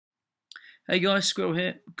Hey guys, Squirrel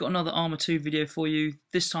here. Got another ArmA 2 video for you.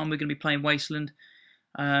 This time we're going to be playing Wasteland,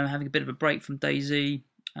 having a bit of a break from DayZ.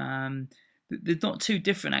 They're not too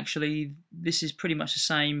different actually. This is pretty much the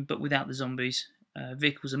same but without the zombies.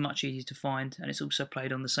 Vehicles are much easier to find, and it's also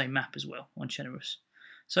played on the same map as well, on Generous.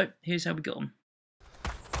 So here's how we got on.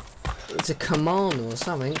 It's a command or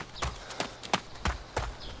something.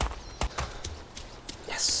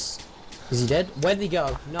 Yes. Is he dead? Where did he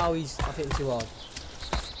go? No, I've hit him too hard.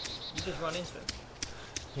 You just run into him.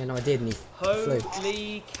 Yeah, no, I did, and he flew.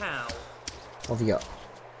 Holy cow. What have you got?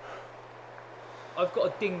 I've got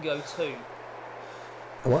a dingo too.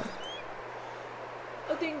 A what?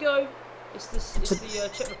 A dingo. It's the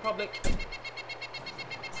Czech Republic.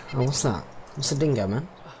 Oh, what's that? What's a dingo, man?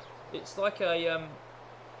 It's like a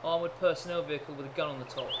armoured personnel vehicle with a gun on the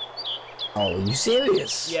top. Oh, are you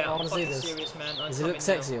serious? Yeah, I I'm want to see this. serious, man. Does it look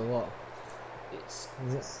sexy or what? It's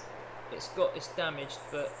damaged,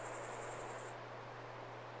 but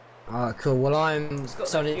alright, cool. Well, I'm it's got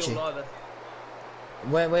so no itchy. fuel either.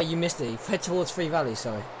 Where you missed it? Head towards Three Valleys,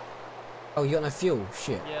 sorry. Oh, you got no fuel?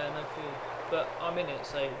 Shit. Yeah, no fuel. But I'm in it,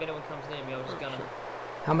 so if anyone comes near me, I'll just gun them.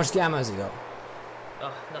 How much ammo has he got?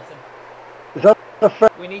 Oh, nothing. Is that a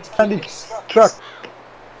We need to keep friendly this. truck?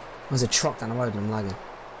 There's a truck down the road and I'm lagging.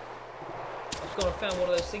 I've gone and found one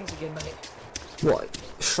of those things again, mate. What?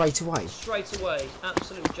 Straight away? Straight away.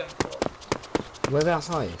 Absolute jackpot. Whereabouts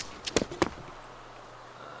are you?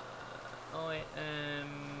 I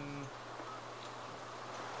am...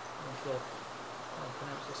 Oh god. I can't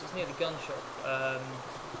pronounce this. It's near the gun shop.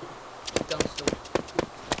 Gun store.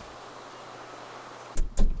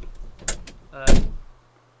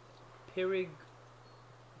 Pirig...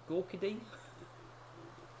 Gorkidi?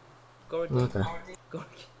 Gorkidi? Okay.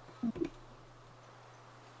 Gorkidi.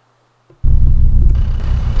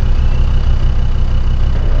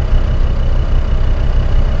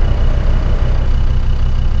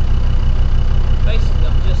 Basically,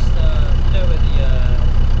 I'm just, you know where the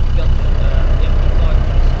gun, the MP5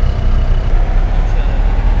 place is?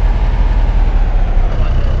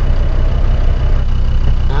 Right there.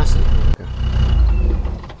 I see. Okay.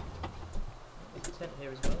 There's a tent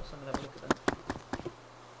here as well, so I'm going to have a look at that.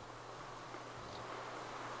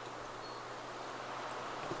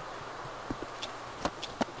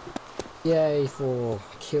 Yay for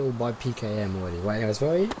kill by PKM already. Wait, anyways,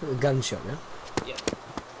 where are you? A gunshot, yeah? Yeah.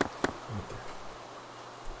 Okay.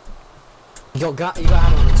 You got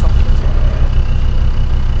ammo on the top of it as well.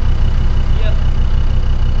 Yeah.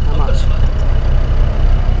 How I've got much? ammo.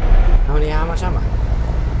 How much ammo?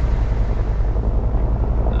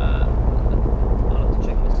 I'll have to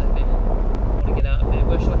check in a second. I want to get out of here.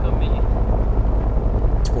 Where shall I come meet you?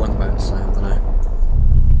 It's one boat, so I don't know.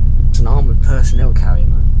 It's an armoured personnel carrier,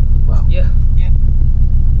 man. Well. Yeah.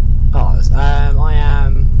 Oh, I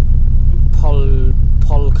am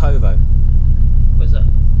Polkovo. Where's that?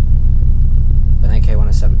 An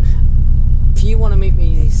AK-107. If you want to meet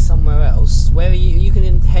me somewhere else, where are you? You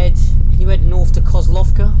can head. Can you head north to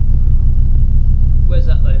Kozlovka? Where's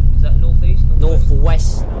that though? Is that northeast?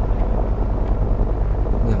 Northwest.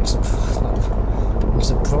 I'm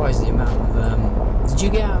surprised the amount of. Did you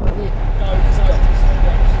get out of here? No, because I got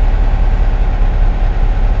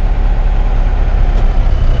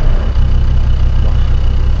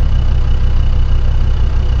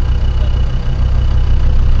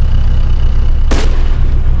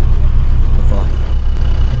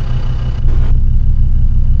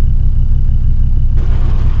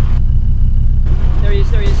There he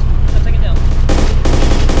is. I'll take it down.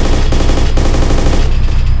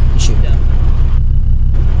 Shoot Down.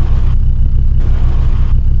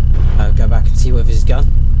 Go back and see with his gun.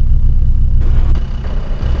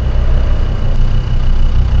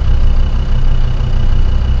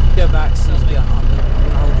 Go back, see his gun. I'm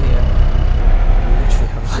gonna hold here. Literally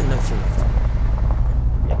have like nothing.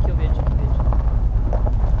 Yeah, kill the engine,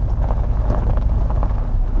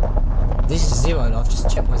 This is zero. I've just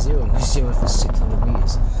checked my zero. My zero for 600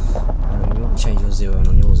 meters. You want to change your zero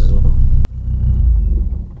on yours as well.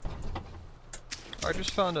 I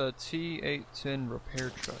just found a T810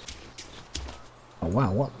 repair truck. Oh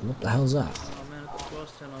wow, what the hell's that? Oh man, I've got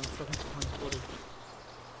glass down. I'm struggling to find his body.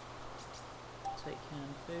 Take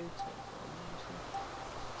canned food, take ammunition.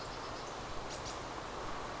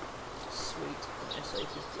 Sweet.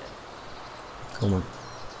 SA-58. Come on.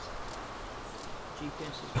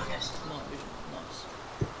 GPS is night vision. Nice.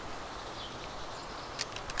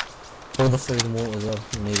 All the food and water as well.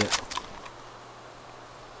 You need it.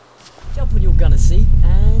 Jump on your gunner seat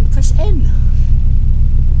and press N.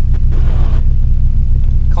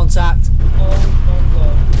 Contact. Oh my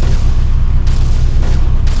god.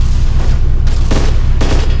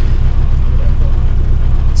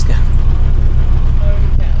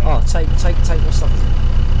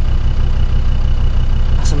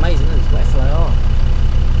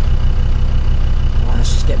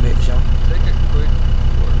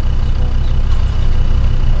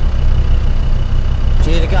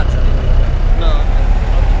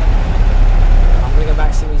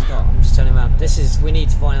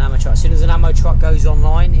 ammo truck goes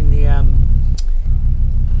online in the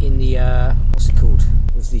what's it called,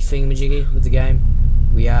 with the thingamajiggy with the game,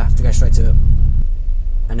 we have to go straight to it,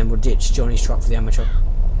 and then we'll ditch Johnny's truck for the ammo truck,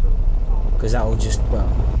 because that will just, well,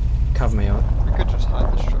 cover me up. We could just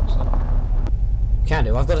hide this truck somewhere. Can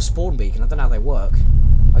do. I've got a spawn beacon. I don't know how they work.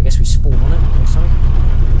 I guess we spawn on it or something.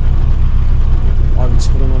 I would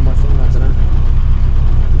spawn on my thing. I don't know.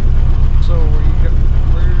 So where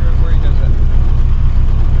are you guys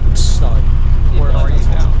at? Slide. Where are you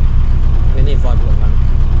now? We're near Vibe at the moment.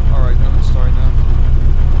 Alright, I'm in Story now.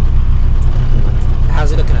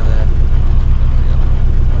 How's it looking over there?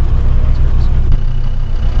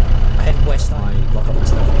 I head west. I lock up my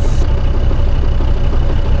stuff.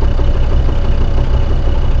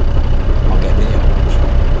 I'll get a video.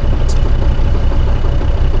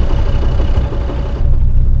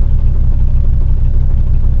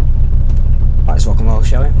 Right, let's rock and roll,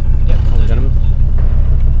 shall we? Yep, come on, gentlemen.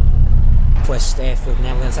 West airfield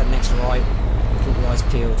now, we're going to take the next right. Keep your eyes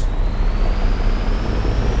peeled.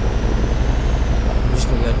 I'm just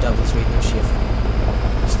going to go double speed, no shift.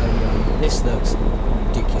 Stay going. This looks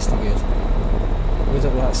ridiculously good. We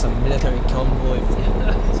look like some military convoy. It's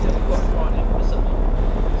going to be quite frightening for some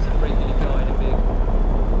regular guy in a big...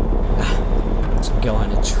 Some guy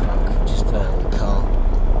in a truck, just a little car.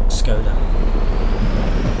 Skoda.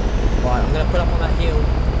 Right, I'm going to put up on that hill,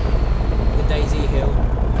 the DayZ hill,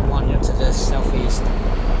 the one to the southeast.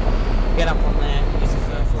 Get up on there, use the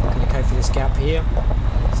fur. I'm going to go through this gap here,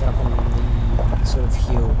 set up on the sort of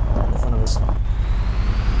hill in front of us.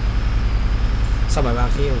 Somewhere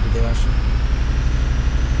around here would do actually.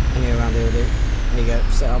 Anywhere around here will do. There you go,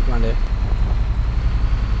 set up around it.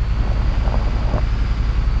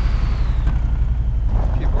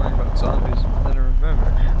 Keep worrying about zombies, and then I remember.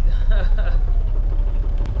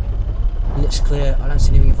 Looks clear, I don't see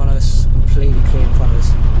anything in front of us. Completely clear in front of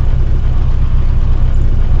us.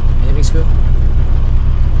 Anything school?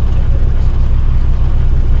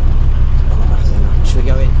 Should we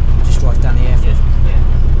go in? We just drive down the airfield.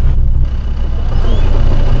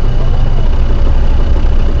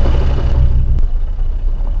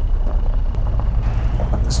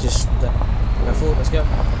 Let's just go forward, let's go.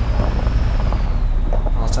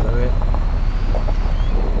 I'll take the rear.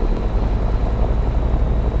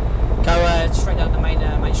 Go straight down the main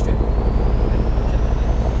strip.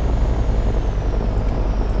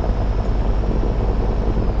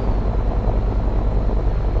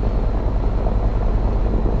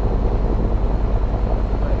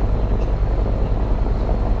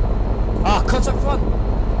 Ah, contact front!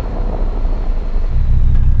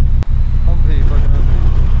 Humpy, fucking Humpy.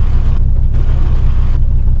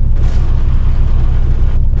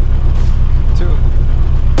 Two of them.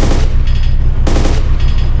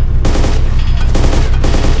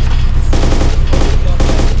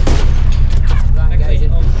 Right,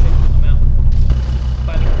 engaging. Oh shit, I'm out.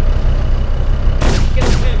 Get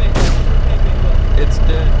the repair vehicle. It's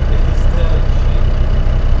dead. It's dead.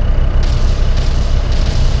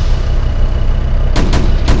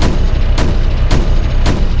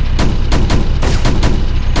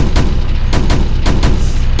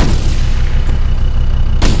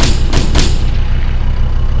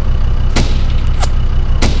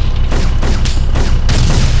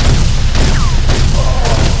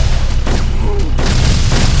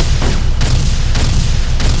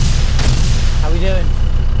 How we doing?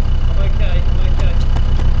 I'm okay, The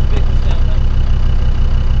vehicle's down now.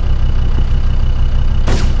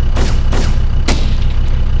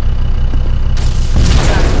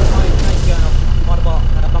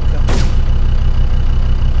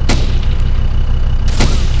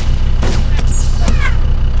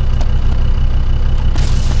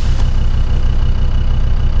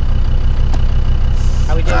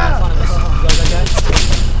 How we doing in front of us? You guys okay?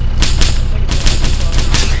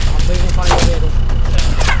 I'm moving in front of your vehicle.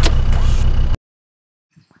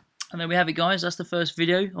 And there we have it, guys. That's the first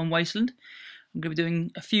video on Wasteland. I'm going to be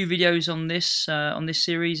doing a few videos on this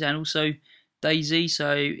series and also DayZ,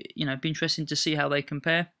 so you know, it'd be interesting to see how they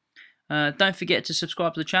compare. Don't forget to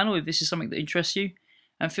subscribe to the channel if this is something that interests you,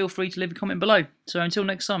 and feel free to leave a comment below. So until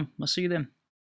next time, I'll see you then.